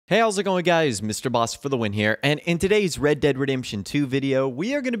Hey, how's it going, guys? Mr. Boss for the win here, and in today's Red Dead Redemption 2 video,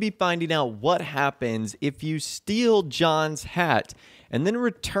 we are going to be finding out what happens if you steal John's hat and then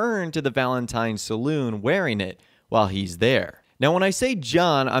return to the Valentine Saloon wearing it while he's there. Now, when I say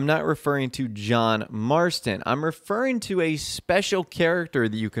John, I'm not referring to John Marston. I'm referring to a special character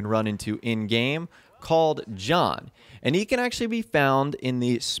that you can run into in-game called John, and he can actually be found in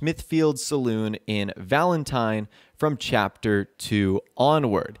the Smithfield Saloon in Valentine from Chapter 2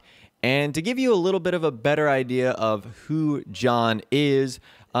 onward. And to give you a little bit of a better idea of who John is,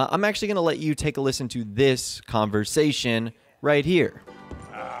 I'm actually going to let you take a listen to this conversation right here.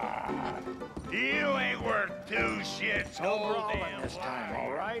 You ain't worth two shits whole damn this time,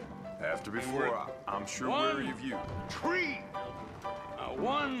 all right? After before, I'm sure weary of you. Tree,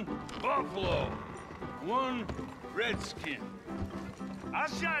 one buffalo, one redskin. I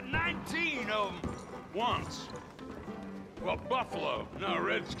shot 19 of them once. Well, buffalo, not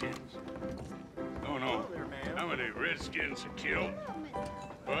redskins. Don't know how many redskins I killed,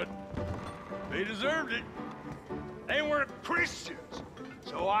 but they deserved it. They weren't Christians,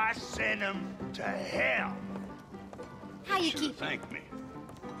 so I sent them to hell. How you Should keep thank me.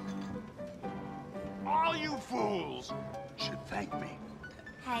 All you fools should thank me.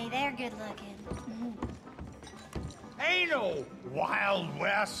 Hey, they're good looking. Ain't no Wild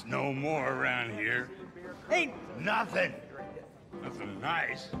West no more around here. Ain't nothing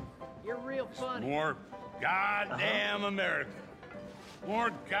nice. You're real funny. More goddamn America. More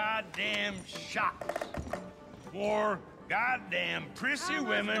goddamn shops. More goddamn prissy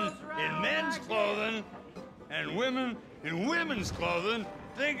women in men's clothing and women in women's clothing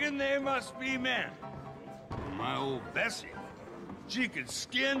thinking they must be men. My old Bessie, she could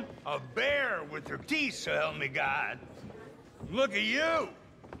skin a bear with her teeth, so help me God. Look at you.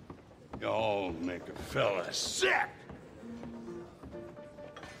 Y'all make a fella sick.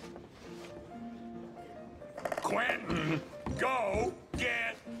 Quentin, go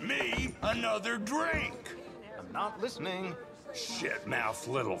get me another drink. I'm not listening. Shit-mouth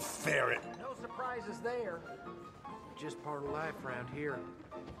little ferret. No surprises there. Just part of life around here.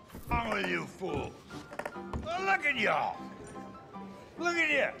 What's wrong with you fools? Well, look at y'all. Look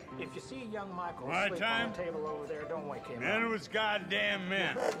at you. If you see young Michael My asleep time? on the table over there, don't wake him Man, it up. was goddamn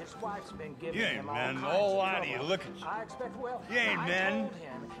men. His wife's been giving You ain't him all men, kinds the whole of lot of trouble. you. Look at you. I expect, well, You ain't I men. told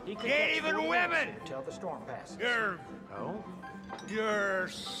him he could You ain't get even 3 women. minutes here till the storm passes. Oh? You're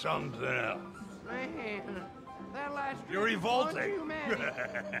something else. Man, that last You're revolting. You, man.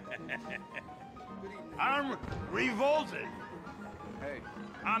 I'm revolted. Hey,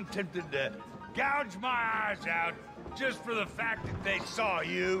 I'm tempted to gouge my eyes out just for the fact that they saw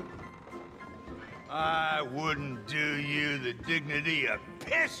you. I wouldn't do you the dignity of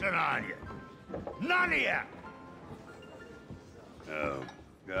pissing on you. None of you. Oh,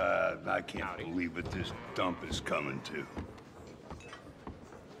 God, I can't believe what this dump is coming to.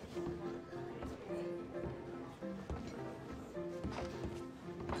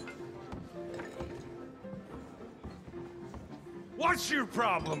 What's your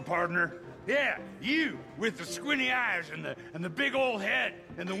problem, partner? Yeah, you with the squinty eyes and the big old head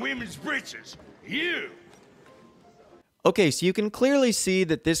and the women's breeches. You. Okay, so you can clearly see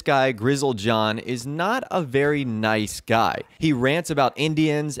that this guy, Grizzled John, is not a very nice guy. He rants about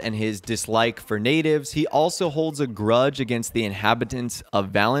Indians and his dislike for natives. He also holds a grudge against the inhabitants of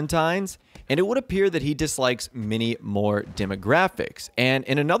Valentine's, and it would appear that he dislikes many more demographics. And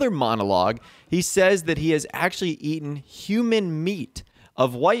in another monologue, he says that he has actually eaten human meat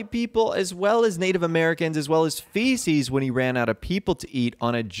of white people as well as Native Americans, as well as feces when he ran out of people to eat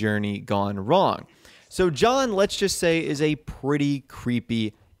on a journey gone wrong. So John, let's just say, is a pretty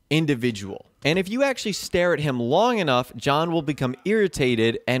creepy individual. And if you actually stare at him long enough, John will become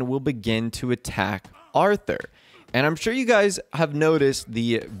irritated and will begin to attack Arthur. And I'm sure you guys have noticed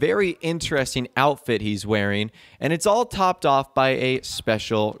the very interesting outfit he's wearing, and it's all topped off by a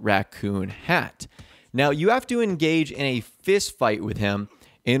special raccoon hat. Now, you have to engage in a fist fight with him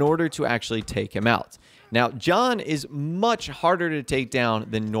in order to actually take him out. Now, John is much harder to take down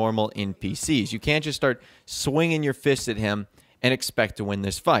than normal NPCs. You can't just start swinging your fist at him and expect to win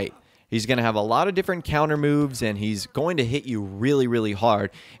this fight. He's going to have a lot of different counter moves, and he's going to hit you really, really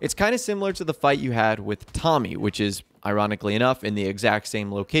hard. It's kind of similar to the fight you had with Tommy, which is, ironically enough, in the exact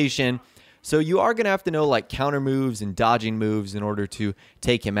same location. So you are going to have to know like counter moves and dodging moves in order to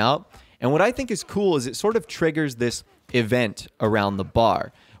take him out. And what I think is cool is it sort of triggers this event around the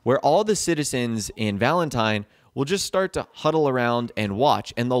bar, where all the citizens in Valentine will just start to huddle around and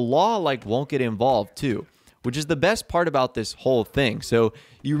watch, and the law like won't get involved too, which is the best part about this whole thing. So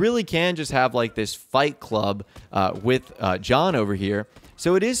you really can just have like this fight club with John over here,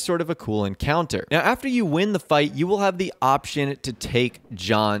 So it is sort of a cool encounter. Now, after you win the fight, you will have the option to take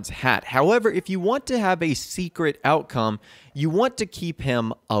John's hat. However, if you want to have a secret outcome, you want to keep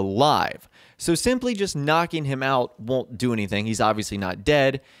him alive. So simply just knocking him out won't do anything. He's obviously not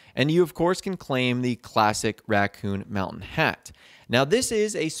dead. And you, of course, can claim the classic Raccoon Mountain hat. Now, this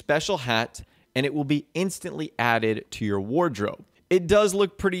is a special hat, and it will be instantly added to your wardrobe. It does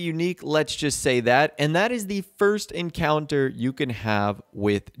look pretty unique, let's just say that, and that is the first encounter you can have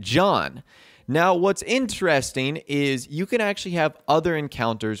with John. Now, what's interesting is you can actually have other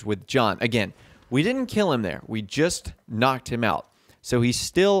encounters with John. Again, we didn't kill him there, we just knocked him out. So he's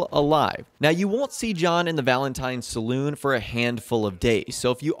still alive. Now, you won't see John in the Valentine Saloon for a handful of days.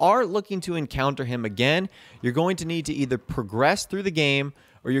 So if you are looking to encounter him again, you're going to need to either progress through the game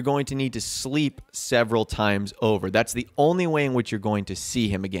or you're going to need to sleep several times over. That's the only way in which you're going to see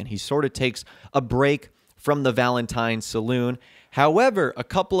him again. He sort of takes a break from the Valentine Saloon. However, a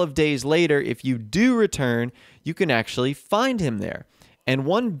couple of days later, if you do return, you can actually find him there. And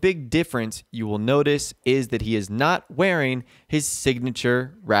one big difference you will notice is that he is not wearing his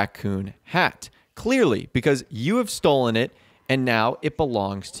signature raccoon hat. Clearly, because you have stolen it and now it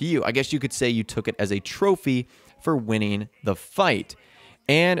belongs to you. I guess you could say you took it as a trophy for winning the fight.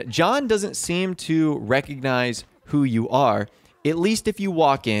 And John doesn't seem to recognize who you are, at least if you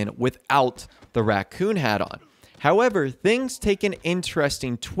walk in without the raccoon hat on. However, things take an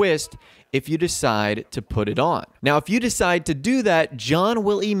interesting twist if you decide to put it on. Now, if you decide to do that, John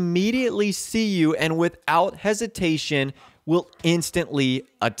will immediately see you and without hesitation will instantly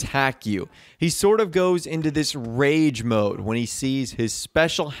attack you. He sort of goes into this rage mode when he sees his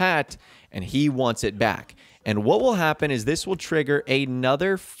special hat and he wants it back. And what will happen is this will trigger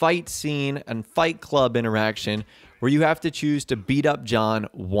another fight scene and fight club interaction where you have to choose to beat up John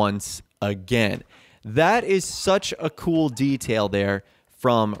once again. That is such a cool detail there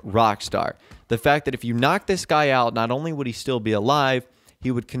from Rockstar. The fact that if you knock this guy out, not only would he still be alive,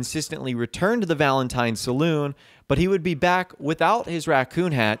 he would consistently return to the Valentine Saloon, but he would be back without his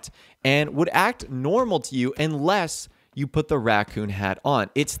raccoon hat and would act normal to you unless you put the raccoon hat on.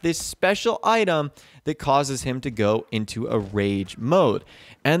 It's this special item that causes him to go into a rage mode.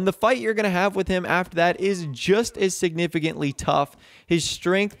 And the fight you're going to have with him after that is just as significantly tough. His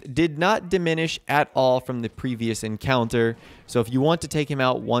strength did not diminish at all from the previous encounter. So if you want to take him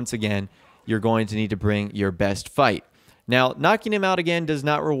out once again, you're going to need to bring your best fight. Now, knocking him out again does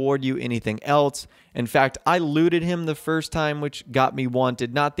not reward you anything else. In fact, I looted him the first time, which got me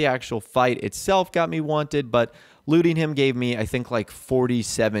wanted. Not the actual fight itself got me wanted, but looting him gave me, I think, like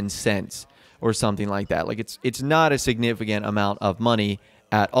 47 cents or something like that. Like, it's not a significant amount of money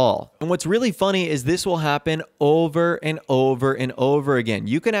at all. And what's really funny is this will happen over and over and over again.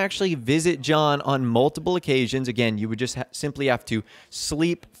 You can actually visit John on multiple occasions. Again, you would just simply have to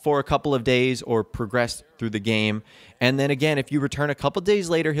sleep for a couple of days or progress through the game. And then again, if you return a couple days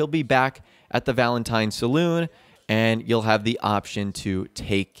later, he'll be back at the Valentine Saloon and you'll have the option to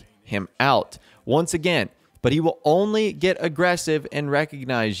take him out once again. But he will only get aggressive and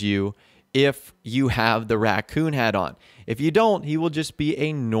recognize you if you have the raccoon hat on. If you don't, he will just be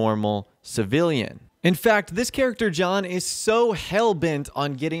a normal civilian. In fact, this character John is so hell-bent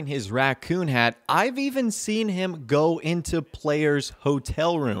on getting his raccoon hat, I've even seen him go into players'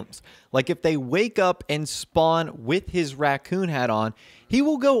 hotel rooms. Like if they wake up and spawn with his raccoon hat on, he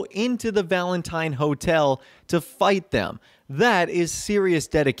will go into the Valentine Hotel to fight them. That is serious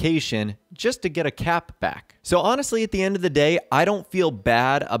dedication just to get a cap back. So honestly, at the end of the day, I don't feel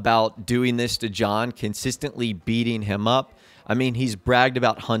bad about doing this to John, consistently beating him up. I mean, he's bragged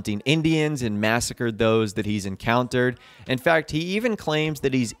about hunting Indians and massacred those that he's encountered. In fact, he even claims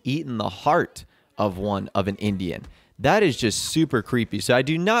that he's eaten the heart of an Indian. That is just super creepy. So I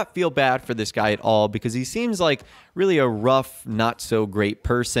do not feel bad for this guy at all because he seems like really a rough, not so great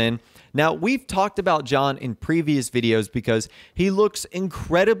person. Now, we've talked about John in previous videos because he looks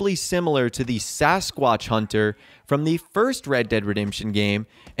incredibly similar to the Sasquatch Hunter from the first Red Dead Redemption game,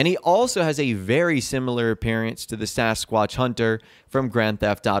 and he also has a very similar appearance to the Sasquatch Hunter from Grand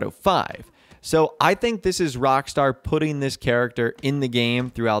Theft Auto 5. So I think this is Rockstar putting this character in the game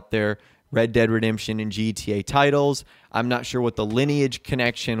throughout their Red Dead Redemption and GTA titles. I'm not sure what the lineage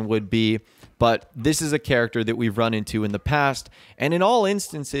connection would be, but this is a character that we've run into in the past, and in all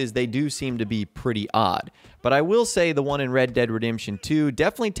instances, they do seem to be pretty odd. But I will say the one in Red Dead Redemption 2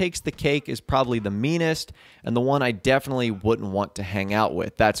 definitely takes the cake as probably the meanest, and the one I definitely wouldn't want to hang out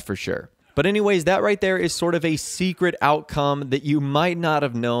with, that's for sure. But anyways, that right there is sort of a secret outcome that you might not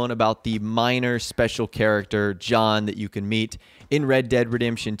have known about the minor special character, John, that you can meet in Red Dead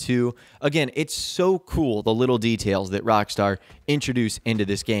Redemption 2. Again, it's so cool, the little details that Rockstar introduced into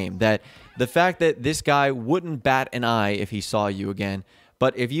this game, that the fact that this guy wouldn't bat an eye if he saw you again,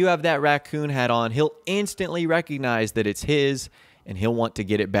 but if you have that raccoon hat on, he'll instantly recognize that it's his, and he'll want to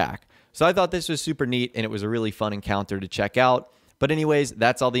get it back. So I thought this was super neat, and it was a really fun encounter to check out. But anyways,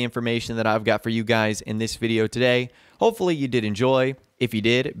 that's all the information that I've got for you guys in this video today. Hopefully you did enjoy. If you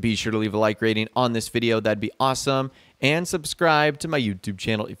did, be sure to leave a like rating on this video. That'd be awesome. And subscribe to my YouTube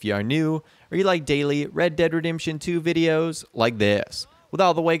channel if you are new or you like daily Red Dead Redemption 2 videos like this. With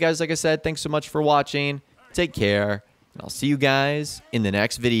all the way, guys, like I said, thanks so much for watching. Take care, and I'll see you guys in the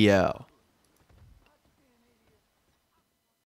next video.